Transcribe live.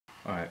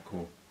Alright,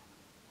 cool.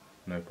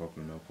 No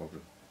problem, no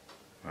problem.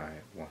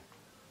 Alright, 1.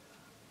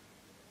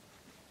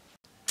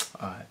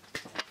 Alright.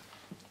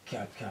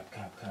 Cab.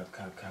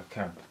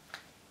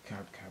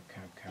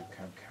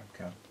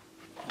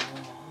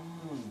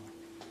 Oh.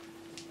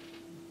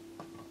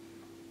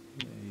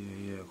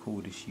 Yeah,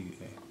 cool to shoot,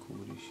 cool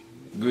to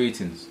shoot.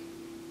 Greetings.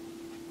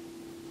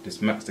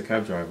 This Max the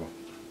cab driver.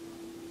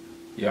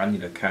 Yeah, I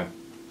need a cab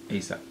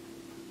ASAP.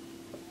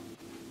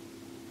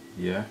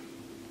 Yeah?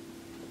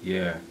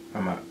 Yeah,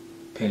 I'm at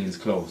Payne's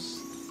Close.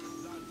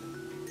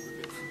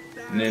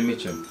 Near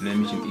Mitcham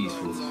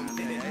Eastfield.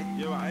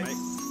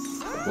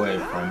 Where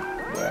from?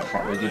 Where I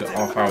can't really do the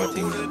half-hour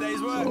thing, so well,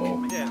 we're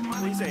longer than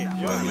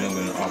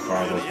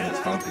half-hour when it's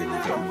hungry, you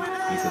get me?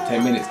 It's for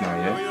 10 minutes now,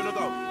 yeah?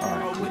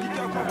 Alright, cool.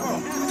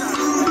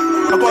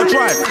 I've got to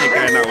drive. Ain't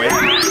going that way. I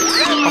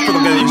think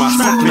I'm going to need my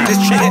snack, man. This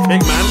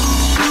traffic, man.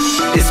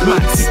 It's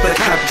Max, the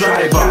cab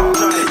driver.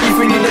 If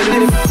we need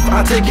a lift,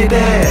 I'll take you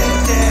there.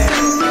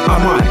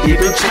 I might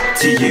even chat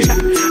to you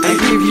and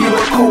give you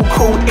a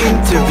cool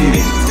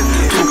interview.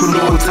 Talking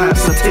all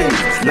types of things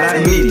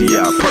like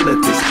media,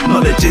 politics,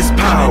 knowledge is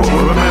power.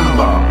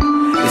 Remember,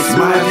 it's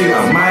my view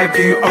and my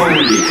view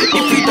only.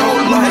 If you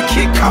don't like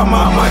it, come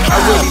on my cab. I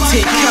really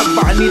take cab,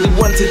 but I needed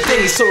one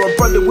today. Saw a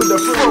brother with a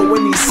throw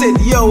when he said,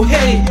 yo,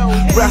 hey,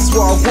 that's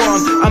what I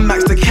want. I'm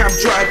Max the cab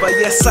driver.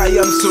 Yes, I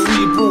am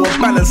cerebral, a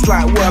balanced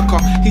light worker.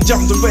 He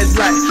jumped the red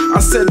light. I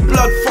said,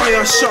 blood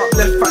fire, sharp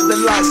left at the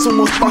lights,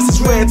 almost bust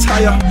his rear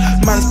tire.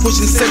 Man's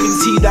pushing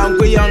 70 down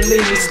Grey Young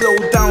Lane. He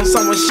slowed down,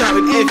 someone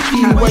shouted,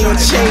 FE, where your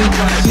chain?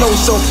 No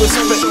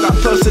self-respect, that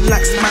person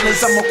lacks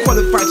manners. I'm a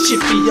qualified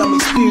chippy, I'm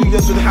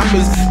experienced with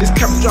hammers. This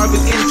cab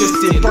driver's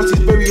interesting, plus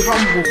he's very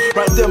humble.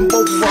 Right then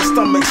both of our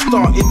stomachs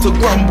started to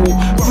grumble.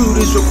 Food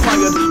is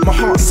required, my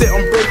heart set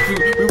on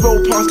breadfruit. We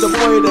roll past the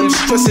boy, them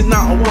stressing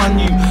out on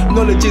you.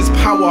 Knowledge is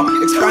power,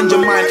 expand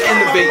your mind,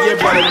 innovate. Yeah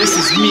brother, this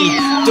is me,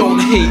 don't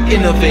hate,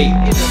 innovate.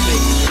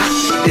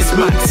 It's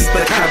Max,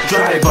 the cab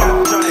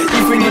driver.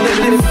 If we need a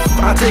lift,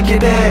 I'll take you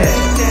there.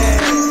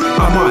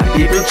 I might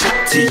even chat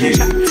to you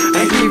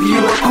and give you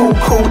a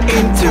cool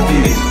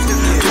interview.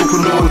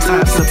 Talking all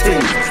types of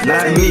things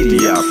like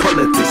media,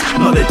 politics,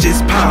 knowledge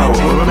is power.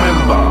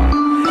 Remember,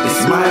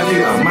 it's my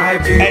view and my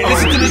view. Hey,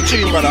 listen to this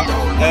tune, brother.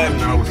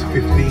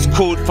 It's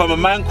called from a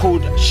man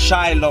called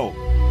Shiloh,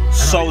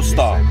 Soul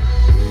Star.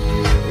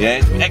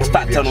 Yeah, X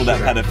Factor and all that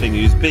kind of thing.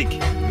 He was big.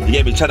 You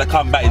get me? Trying to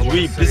come back.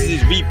 This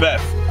is his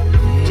rebirth.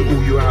 To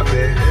all you out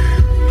there,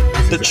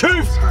 the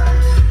truth.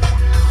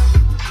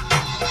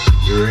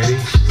 You ready?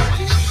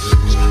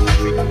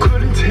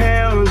 Couldn't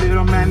tell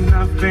little man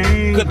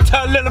nothing. Couldn't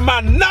tell little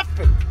man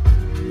nothing.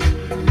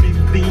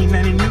 15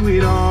 and he knew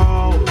it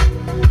all.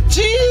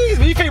 Jeez,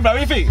 what do you think, bro? What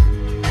do you think?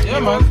 Yeah,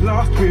 man.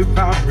 Lost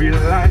without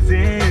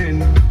realizing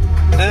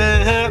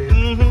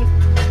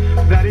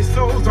that his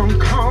soul's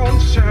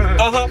unconscious.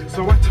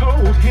 So I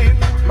told him,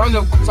 man,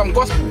 some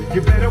gospel.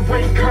 You better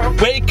wake up.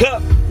 Wake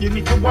up. You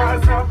need to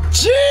wise up.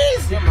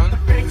 Jeez. Yeah, man.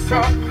 Fix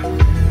up.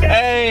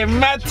 Hey,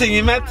 mad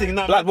thing.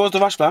 No. Like, what's the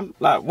rush, fam?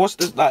 Like, what's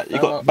this? Like, you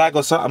got a bag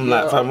or something?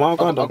 Yeah, like, fam,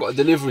 what I got a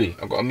delivery.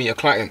 I got to meet a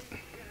client.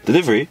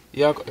 Delivery?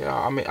 Yeah,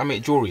 I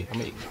make jewelry.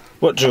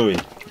 What jewelry?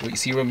 What you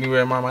see me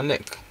wearing around my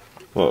neck?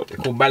 What? They're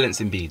called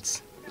balancing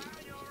beads.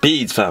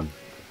 Beads, fam?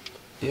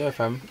 Yeah,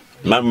 fam.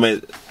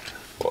 Man,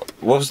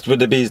 what's with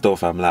the beads though,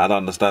 fam? Like, I don't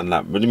understand.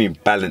 Like, what do you mean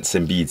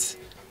balancing beads?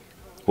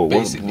 What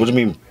do you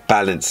mean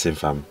balancing,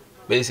 fam?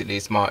 Basically,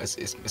 it's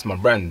my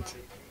brand.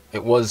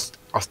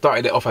 I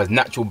started it off as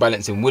natural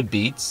balancing wood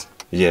beads.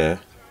 Yeah.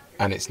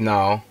 And it's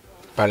now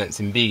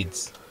balancing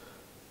beads.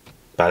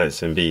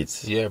 Balancing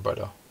beads. Yeah,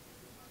 brother.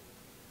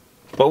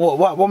 But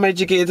what made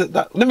you get into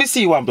that? Let me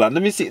see one, blood.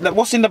 Let me see. Like,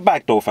 what's in the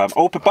bag though, fam?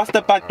 Bust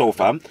the bag though,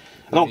 fam.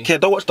 I don't care.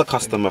 Don't watch the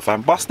customer,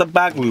 fam. Bust the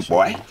bag, rude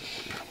boy.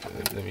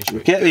 Let me show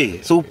you. Get me?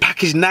 It's all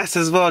packaged nice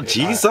as well.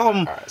 Jeez,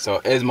 Alright,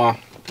 so here's my.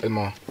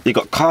 You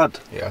got card.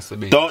 Yeah, that's the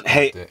bead. Don't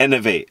hate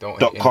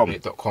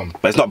innovate.com.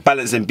 But it's not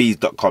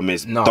balancingbeads.com.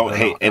 It's don't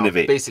hate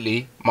innovate.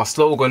 Basically, my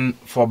slogan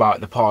for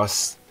about the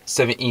past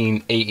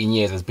 17, 18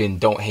 years has been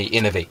don't hate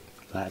innovate.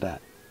 Like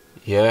that.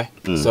 Yeah.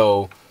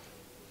 So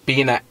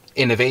being that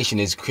innovation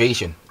is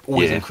creation.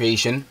 Always in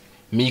creation.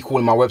 Me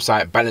calling my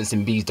website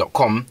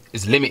balancingbeads.com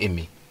is limiting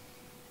me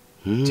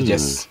to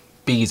just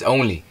beads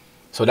only.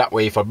 So that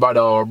way, if a brother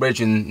or a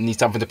brethren needs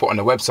something to put on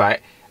the website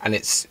and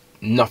it's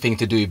nothing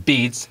to do with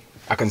beads,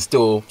 I can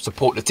still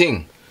support the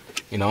thing,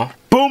 you know.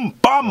 Boom,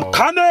 bum,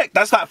 connect.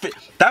 That's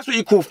what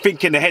you call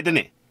thinking ahead,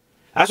 innit?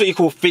 That's what you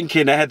call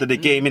thinking ahead of the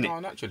game, innit? No,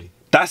 naturally.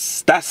 That's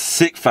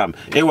sick, fam.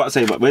 Hey, what I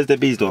say? Where's the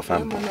beads though,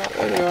 fam?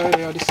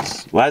 Yeah, this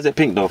is. Why is it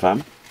pink though,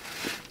 fam?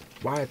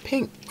 Why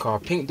pink?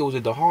 Cause pink deals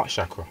with the heart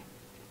chakra.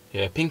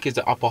 Yeah, pink is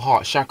the upper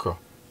heart chakra.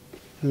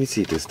 Let me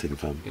see this thing,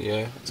 fam.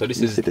 Yeah. So this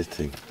Let me is. see this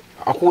thing.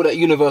 I call that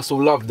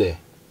universal love there.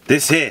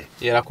 This here.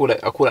 Yeah, I call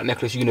that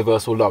necklace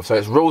universal love. So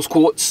it's rose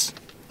quartz.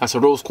 That's a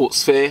rose quartz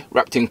sphere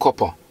wrapped in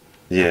copper.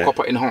 Yeah. And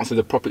copper enhances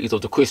the properties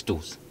of the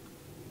crystals.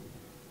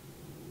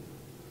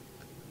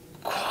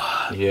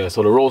 Yeah.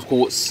 So the rose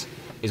quartz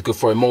is good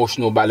for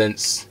emotional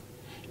balance,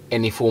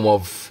 any form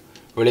of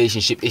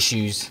relationship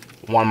issues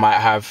one might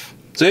have.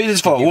 So is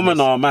this for a woman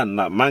or a man?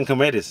 Like, man can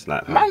wear this?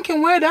 Like, Man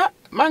can wear that.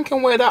 Man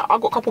can wear that. I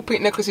got a couple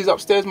pink necklaces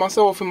upstairs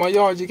myself in my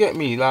yard, you get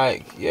me?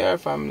 Like, yeah,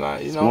 fam,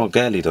 like, you know. It's more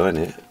girly though,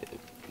 isn't it?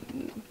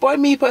 But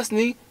me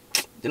personally,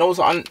 you know,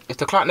 so if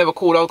the client never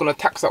called, I was going to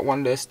tax that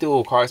one there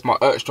still, because it's my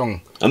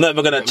strong. I'm not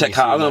even going to check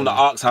out, I'm going to man.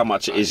 ask how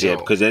much it is, yeah,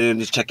 because they don't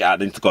just check it out,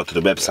 they need to go to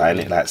the website,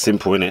 innit? Like,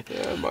 simple, innit?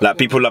 Yeah, Like,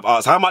 people love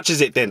ask, how much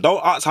is it then?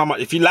 Don't ask how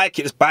much, if you like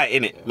it, just buy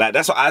it, innit? Like,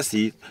 that's what I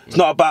see. It's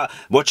not about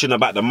watching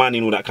about the money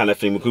and all that kind of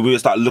thing, because we will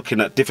start looking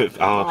at different,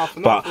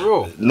 but,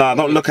 no,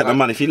 don't look at the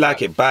money. If you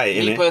like it, buy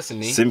it, innit?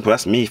 Personally, simple,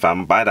 that's me,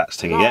 fam, buy that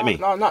thing, you get me?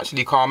 No,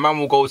 naturally, car, man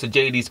will go to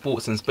JD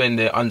Sports and spend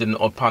their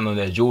 £100 on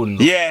their Jordans.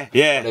 Yeah.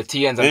 Their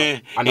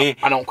TNs, I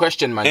don't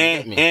question, man, you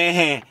get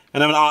me?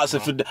 And then ask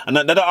for, and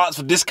they don't ask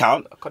for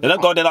discount. They don't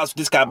go there and ask for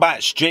discount. Buy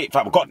it straight,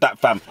 fam. Got that,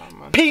 fam.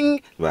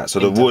 Ping. Right. So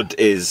the wood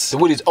is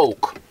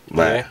oak.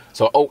 Right. Yeah?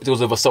 So oak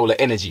deals with a solar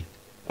energy.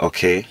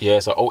 Okay. Yeah.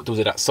 So oak deals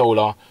with that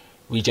solar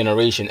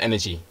regeneration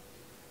energy.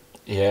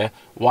 Yeah.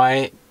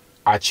 Why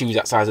I choose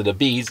that size of the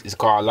beads is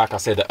because, like I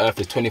said, the Earth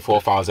is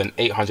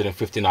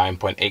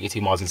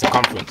 24,859.82 miles in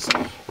circumference.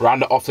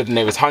 Round it off to the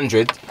nearest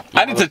 100.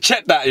 I need to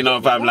check that, you know,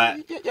 fam.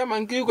 Like, yeah,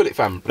 man, Google it,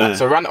 fam.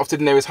 So round it off to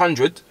the nearest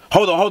 100.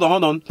 Hold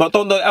on. But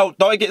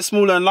don't it get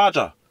smaller and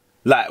larger?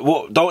 Like,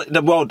 what? Don't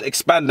the world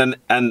expand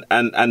and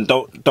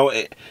don't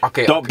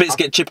bits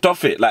get chipped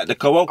off it? Like the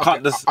world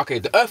can't. Okay,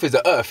 the Earth is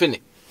the Earth,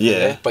 innit?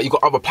 Yeah. But you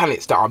got other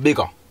planets that are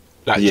bigger.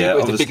 Like Jupiter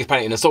is the biggest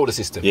planet in the solar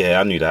system. Yeah,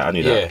 I knew that.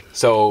 Yeah.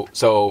 So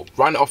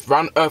round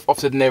Earth off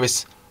to the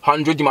nearest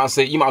 100. You might as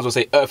well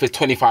say Earth is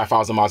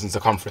 25,000 miles in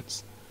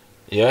circumference.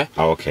 Yeah.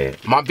 Oh, okay.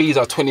 My beads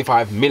are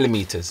 25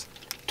 millimeters.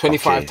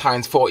 25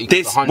 times 4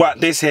 equals 100. What?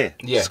 This here?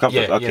 Yeah.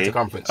 Circumference. Yeah. Okay. Yeah,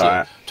 circumference. All Yeah.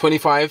 right.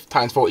 25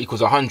 times 4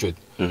 equals 100.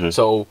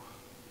 So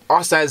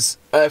us as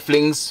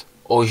Earthlings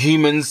or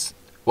humans,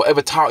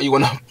 whatever title you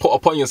want to put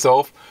upon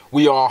yourself,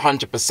 we are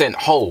 100%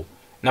 whole.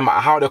 No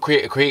matter how the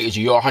Creator created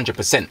you, you're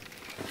 100%.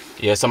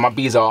 Yeah, so my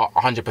beads are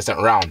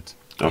 100% round.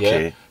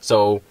 Okay. Yeah?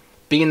 So,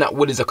 being that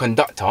wood is a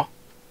conductor,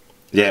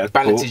 it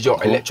balances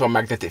your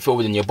electromagnetic field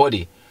within your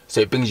body. So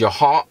it brings your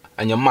heart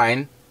and your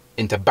mind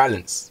into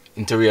balance,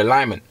 into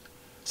realignment.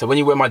 So when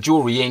you wear my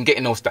jewelry, you ain't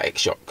getting no static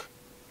shock.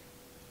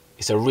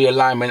 It's a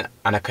realignment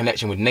and a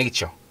connection with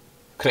nature,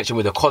 connection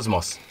with the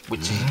cosmos,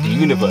 which is the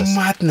universe.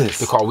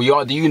 Madness. Because we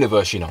are the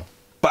universe, you know.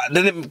 But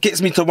then it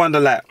gets me to wonder,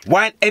 like,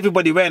 why ain't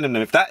everybody wearing them?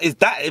 If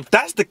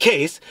that's the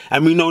case,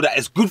 and we know that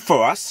it's good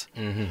for us,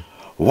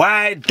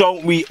 why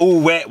don't we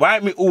all wear? Why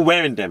aren't we all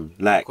wearing them?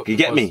 Like, you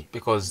get me?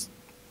 Because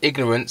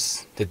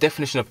ignorance. The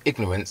definition of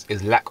ignorance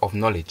is lack of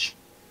knowledge.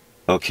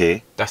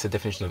 Okay. That's the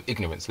definition of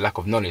ignorance, lack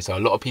of knowledge. So a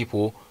lot of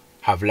people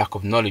have lack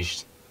of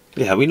knowledge.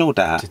 Yeah, we know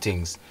that. To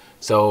things.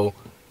 So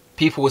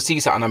people will see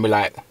something and be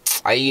like,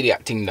 I eat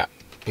that thing that,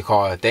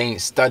 because they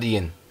ain't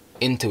studying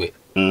into it.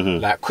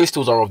 Like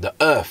crystals are of the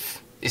earth.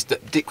 It's the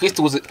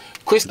crystals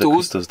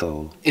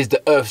though. Is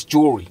the earth's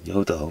jewelry.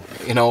 Yo, though.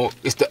 You know,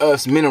 it's the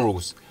earth's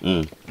minerals.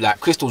 Like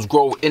crystals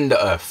grow in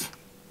the earth.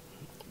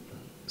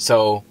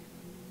 So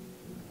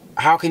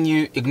how can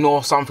you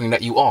ignore something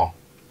that you are?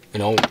 You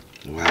know,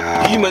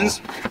 wow.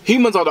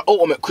 Humans are the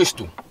ultimate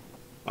crystal.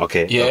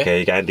 Okay. Yeah.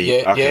 Okay. You got deep.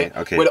 Yeah. Okay.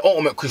 Yeah. Okay. We're the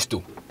ultimate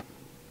crystal.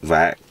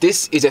 Right.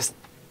 This is just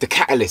the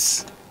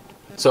catalyst.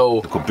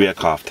 So it could be a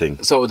calf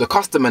thing. So the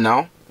customer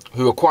now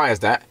who acquires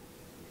that,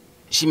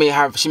 she may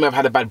have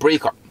had a bad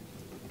breakup.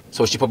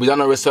 So she probably done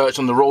her research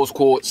on the rose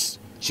quartz.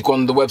 She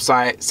gone on the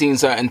website, seen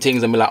certain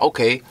things, and be like,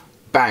 okay,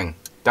 bang,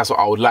 that's what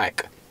I would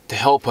like to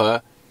help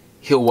her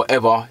heal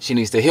whatever she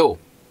needs to heal.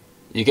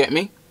 You get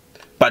me?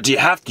 But do you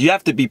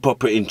have to be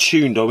proper in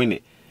tune though,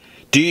 innit?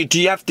 Do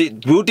you have to?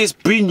 Will this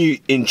bring you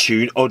in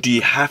tune, or do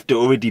you have to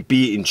already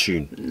be in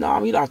tune?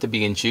 No, you don't have to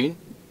be in tune.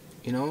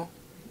 You know,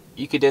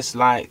 you could just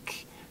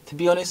like. To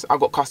be honest,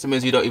 I've got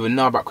customers who don't even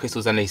know about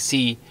crystals, and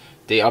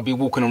I'll be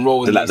walking on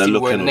roads and they're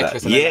looking at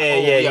necklace. that.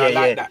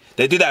 Yeah.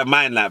 They do that in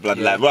mind, like, blood,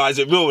 like, right, is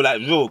it real?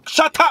 Like, real.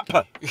 Shut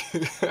up!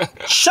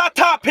 Shut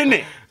up,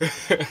 innit?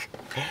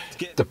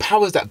 The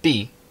powers that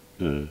be,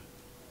 the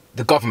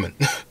government,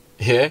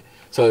 yeah?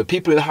 So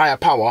people in higher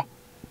power,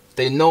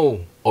 they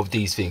know of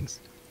these things,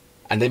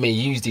 and they may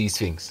use these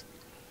things.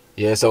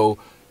 Yeah, so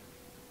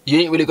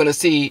you ain't really gonna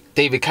see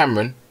David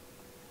Cameron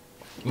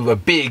with a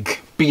big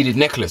beaded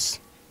necklace.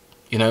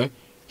 You know,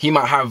 he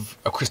might have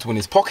a crystal in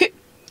his pocket.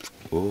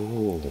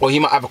 Ooh. Or he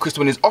might have a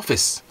crystal in his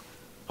office.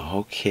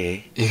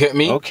 Okay. You get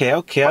me? Okay,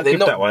 I'll give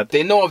that one.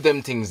 They know of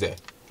them things there.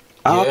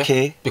 Yeah?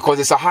 Okay. Because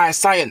it's a higher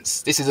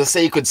science. This is a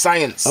sacred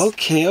science.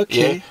 Okay.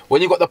 Yeah?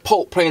 When you got the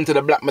Pope praying to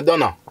the Black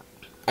Madonna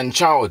and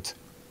child,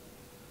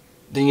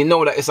 then you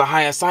know that it's a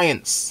higher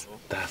science.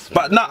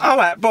 But no,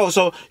 alright, bro,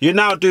 so you're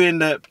now doing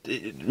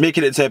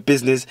making it to a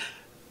business.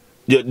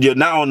 You're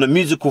now on the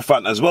musical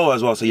front as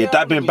well. So you're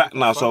dabbing back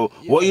now. So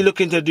what are you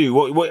looking to do?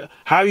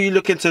 How are you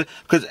looking to?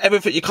 Because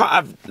everything you can't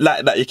have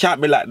like that. You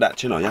can't be like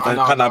that. You know, you have to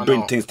kind of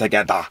bring things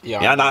together.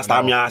 Yeah, you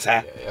understand me?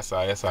 Yes,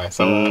 I.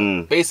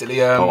 So basically,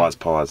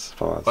 pause.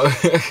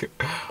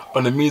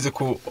 on the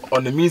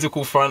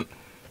musical front,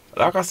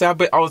 Like I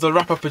said, I was a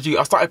rapper producer.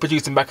 I started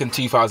producing back in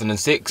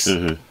 2006.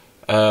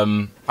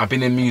 I've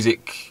been in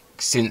music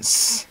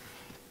since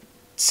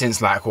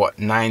like what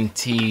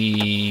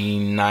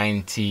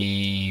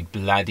 1990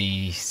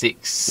 bloody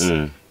 6.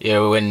 Yeah,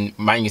 when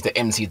man used to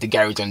MC the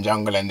garage and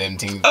jungle and them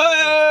things.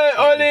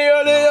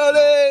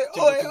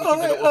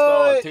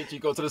 Teach you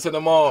go to the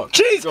cinema.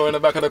 Cheese. Go in the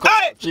back of the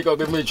car. She go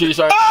give me a tree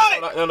shine.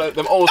 Like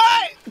them old.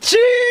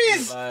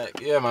 Cheese.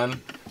 Like, yeah,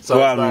 man. So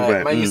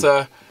man used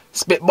to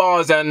spit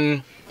bars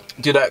and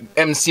do that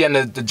MC and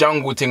the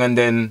jungle thing, and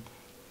then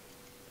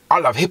I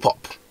love hip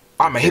hop.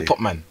 I'm a hip hop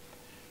man.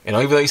 You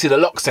know, even though you see the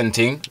locks and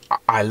thing,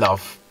 I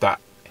love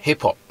that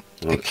hip hop,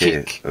 the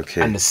kick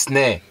and the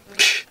snare,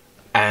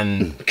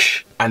 and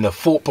the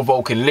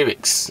thought-provoking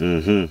lyrics.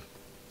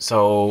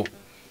 So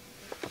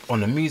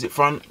on the music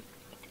front,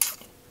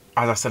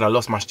 as I said, I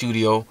lost my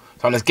studio,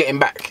 so I'm just getting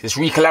back, just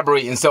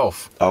recollaborating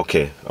self.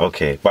 Okay.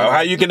 But how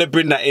are you gonna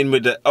bring that in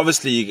with the?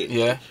 Obviously, you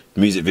get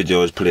music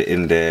videos, put it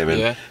in there,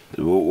 and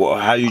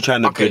how are you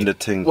trying to bring the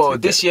thing? Well,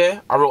 this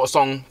year I wrote a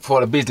song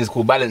for the business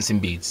called Balancing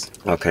Beads.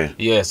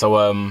 Yeah,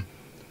 so man,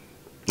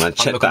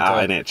 check that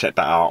out, innit? Check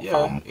that out.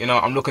 Yeah, you know,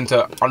 I'm looking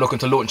to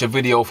launch a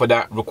video for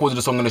that. Recorded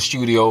the song in the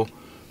studio.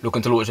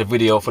 Looking to launch a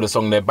video for the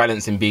song there,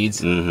 Balancing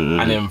Beads,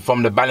 and then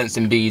from the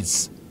Balancing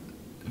Beads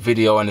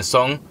video and the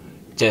song,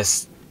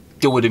 just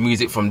deal with the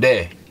music from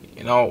there.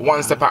 You know,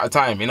 one step at a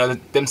time. You know,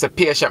 them say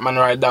peer shot man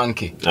ride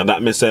donkey. And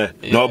that me say,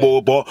 no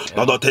bobo,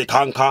 no don't take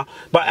anchor.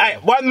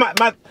 But one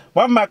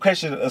of my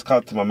question has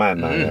come to my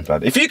mind now,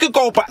 blood. If you could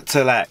go back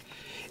to like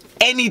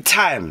any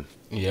time,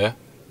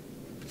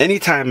 any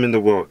time in the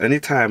world, any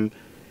time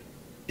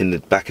in the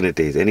back in the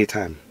days, any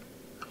time,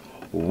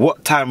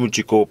 what time would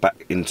you go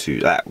back into?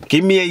 Like,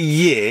 give me a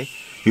year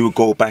you would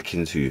go back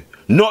into.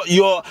 Not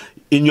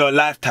in your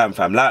lifetime,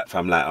 fam. Like,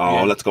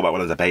 oh, let's go back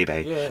when I was a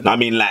baby. No, I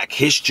mean, like,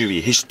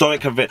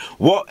 historic event.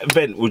 What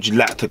event would you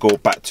like to go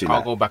back to?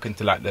 I'll go back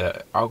into like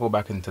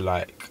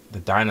the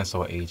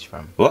dinosaur age,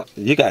 fam. What?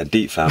 You got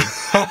deep, fam.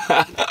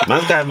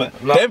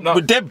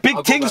 They're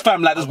big things,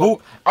 fam. Like,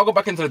 I'll go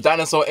back into the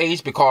dinosaur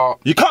age because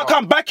you can't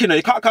come back, you know.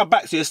 You can't come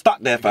back, so you're stuck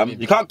there, fam.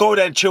 You can't go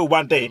there and chill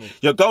one day.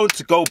 You're going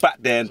to go back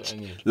there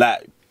and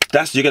like.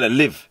 You're gonna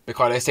live,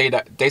 because they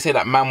say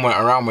that man went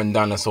around when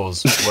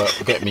dinosaurs were,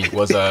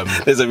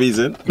 there's a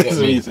reason.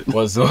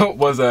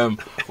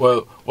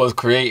 Was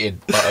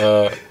created,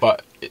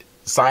 but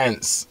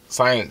science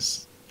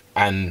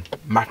and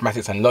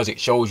mathematics and logic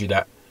shows you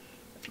that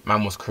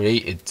man was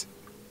created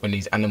when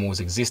these animals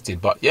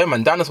existed. But yeah,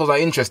 man, dinosaurs are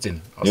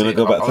interesting. I'll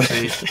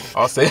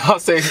say. I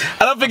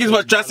don't think it's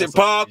much Jurassic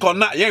Park or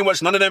that. You ain't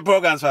watched none of them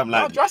programs, fam.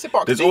 Like, no, Jurassic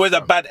Park. There's always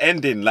a bad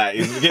ending. Like,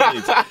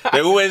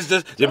 they always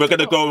just we're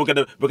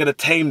gonna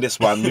tame this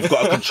one. We've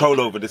got a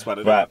control over this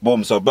one. Right,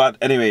 boom. So, but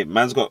anyway,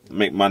 man's got to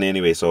make money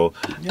anyway. So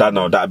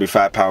that'd be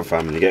 £5,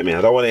 fam. You get me?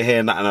 I don't want to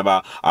hear nothing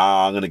about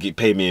I'm gonna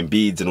pay me in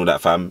beads and all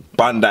that, fam.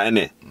 Ban that,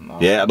 innit? No.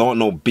 Yeah, I don't want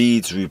no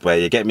beads, Rude Boy.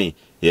 You get me?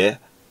 Yeah.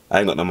 I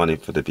ain't got no money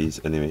for the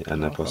beads anyway,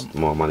 and that costs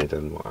more money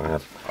than what I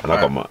have. And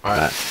I got my.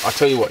 I'll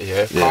tell you what,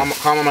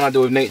 calm man I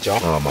do with nature.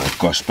 Oh my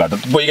gosh, blood.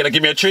 What, you gonna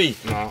give me a tree?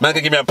 No. Man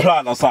gonna give me a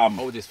plant or something?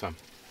 Hold this, fam.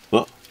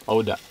 What?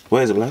 Hold that.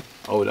 Where is it, blood?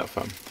 Hold that,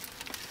 fam.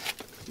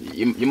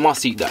 You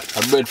must eat that.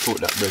 A breadfruit,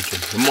 that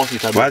breadfruit. You must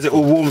eat that. Why is it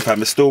all warm,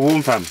 fam? It's still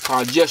warm, fam.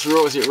 Just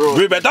roast it, roast.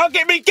 Ruben, don't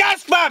get me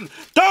gas, fam!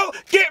 Don't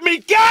get me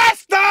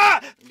gas, nah!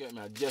 You get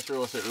me? Just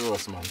roast it,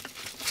 roast, man.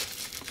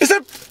 It's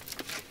a...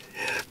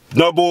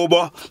 No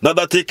boba, no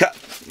dirty cat.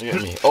 You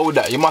get me? All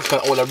that. You must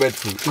cut all the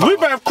breadfruit.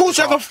 Ruben, of course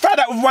you have to fry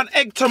that with 1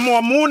 egg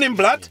tomorrow morning,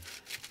 blood.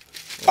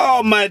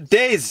 Oh my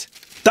days.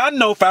 Done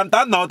now, fam.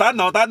 Done now.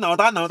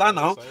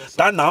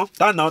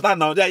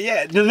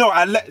 Yeah. You know,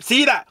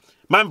 see that?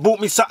 Man bought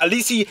me something. At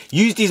least he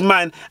used his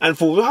mind and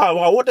thought,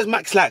 oh, what does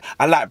Max like?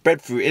 I like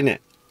breadfruit, innit?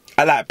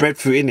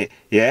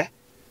 Yeah?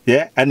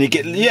 Yeah? And you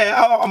get,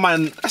 oh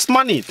man, that's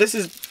money. This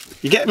is,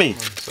 you get me?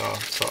 So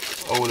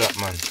all that,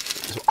 man.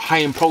 It's high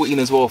in protein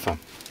as well, fam.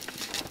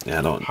 Yeah,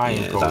 I don't. High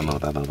in protein. I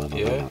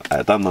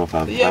don't know,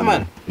 fam. Yeah,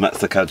 man. Max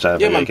the cab driver.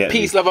 Yeah, man.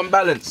 Peace, love, and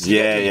balance.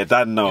 Yeah,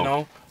 don't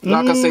know. You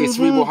know, like I say,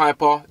 Cerebral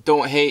Hyper.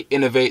 Don't hate.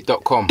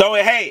 Innovate.com.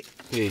 Don't hate.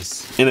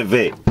 Peace.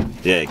 Innovate.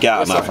 Yeah, get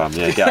out now, fam.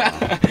 Yeah, get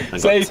out now.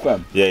 Safe,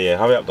 fam. Yeah.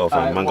 Hurry up, though,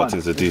 fam. Man got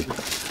things to do.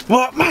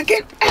 What, man?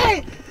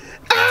 Hey.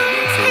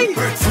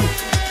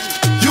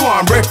 You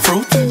want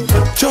breadfruit?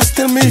 Just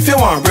tell me if you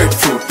want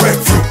breadfruit.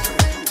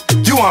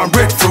 You want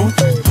breadfruit?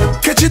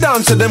 Catch it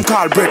down to them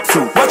called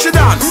breadfruit. Watch it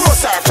down.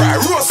 Roast or fry.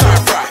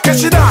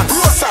 Catch it down.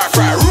 Roast or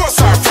fry.